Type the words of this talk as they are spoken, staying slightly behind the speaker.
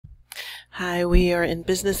Hi, we are in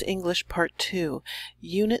Business English Part 2,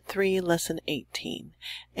 Unit 3, Lesson 18.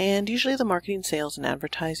 And usually the marketing, sales, and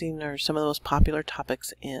advertising are some of the most popular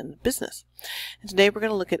topics in business. And today we're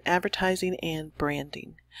going to look at advertising and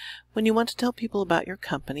branding. When you want to tell people about your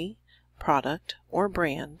company, product, or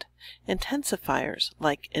brand, intensifiers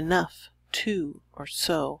like enough, to, or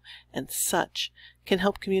so, and such can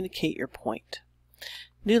help communicate your point.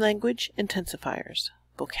 New language intensifiers.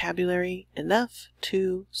 Vocabulary, enough,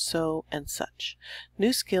 to, so, and such.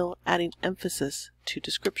 New skill, adding emphasis to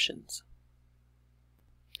descriptions.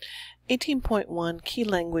 18.1 Key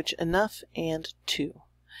language, enough and to.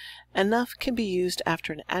 Enough can be used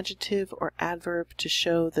after an adjective or adverb to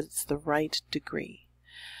show that it's the right degree.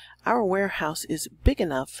 Our warehouse is big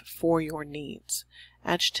enough for your needs.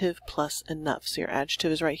 Adjective plus enough. So your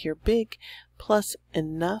adjective is right here, big plus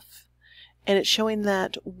enough. And it's showing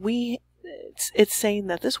that it's saying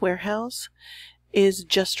that this warehouse is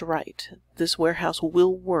just right. This warehouse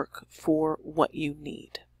will work for what you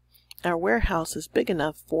need. Our warehouse is big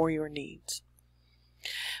enough for your needs.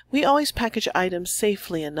 We always package items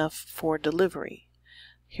safely enough for delivery.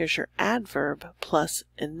 Here's your adverb plus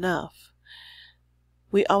enough.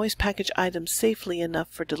 We always package items safely enough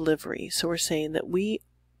for delivery. So we're saying that we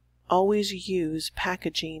always use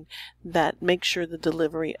packaging that makes sure the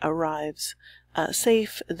delivery arrives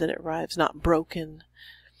safe, that it arrives not broken.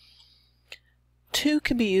 To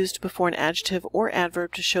can be used before an adjective or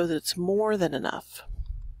adverb to show that it's more than enough.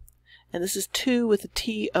 And this is to with a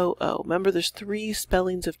T-O-O. Remember, there's three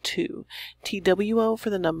spellings of to. T-W-O for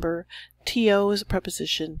the number, T-O is a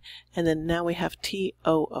preposition, and then now we have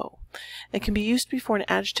T-O-O. It can be used before an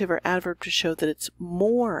adjective or adverb to show that it's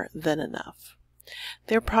more than enough.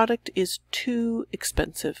 Their product is too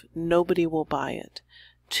expensive. Nobody will buy it.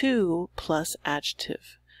 To plus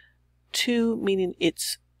adjective. To meaning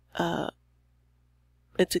it's not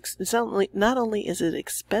only is it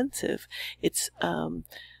expensive, it's I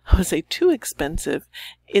would say too expensive.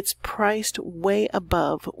 It's priced way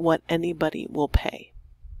above what anybody will pay.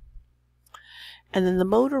 And then the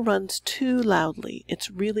motor runs too loudly. It's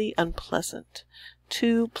really unpleasant.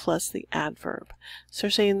 To plus the adverb. So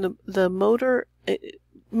they're saying the motor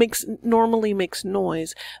normally makes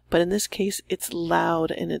noise, but in this case it's loud,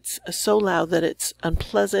 and it's so loud that it's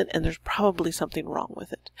unpleasant, and there's probably something wrong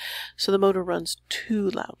with it. So the motor runs too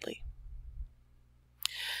loudly.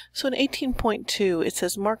 So in 18.2 it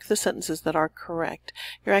says mark the sentences that are correct.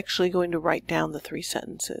 You're actually going to write down the three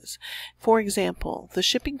sentences. For example, the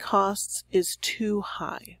shipping costs is too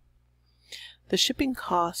high. The shipping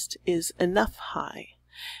cost is enough high.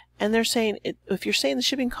 And they're saying, if you're saying the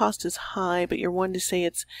shipping cost is high, but you're wanting to say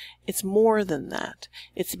it's more than that,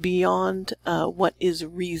 it's beyond what is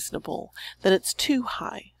reasonable, then it's too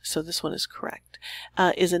high. So this one is correct.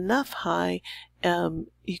 Is enough high?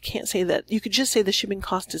 You can't say that. You could just say the shipping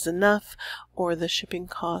cost is enough, or the shipping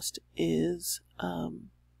cost is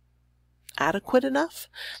adequate enough.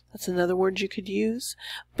 That's another word you could use,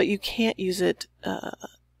 but you can't use it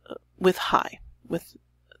with high, with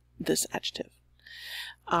this adjective.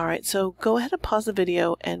 Alright, so go ahead and pause the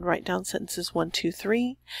video and write down sentences 1, 2,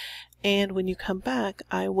 3, and when you come back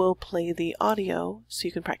I will play the audio so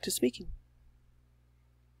you can practice speaking.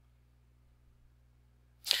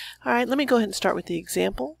 Alright, let me go ahead and start with the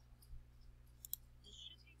example.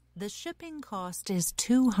 The shipping cost is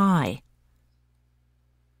too high.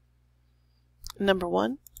 Number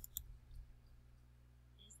 1.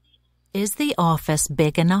 Is the office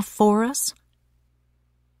big enough for us?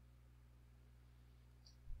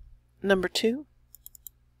 Number 2.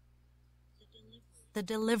 The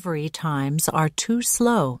delivery times are too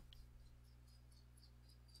slow.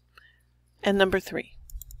 And number 3.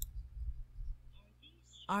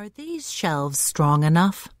 Are these shelves strong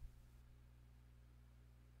enough?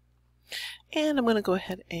 And I'm going to go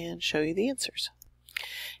ahead and show you the answers.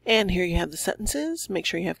 And here you have the sentences. Make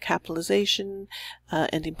sure you have capitalization,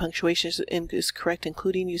 ending punctuation is correct,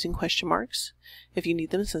 including using question marks if you need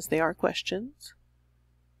them, since they are questions.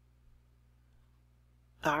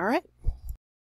 All right.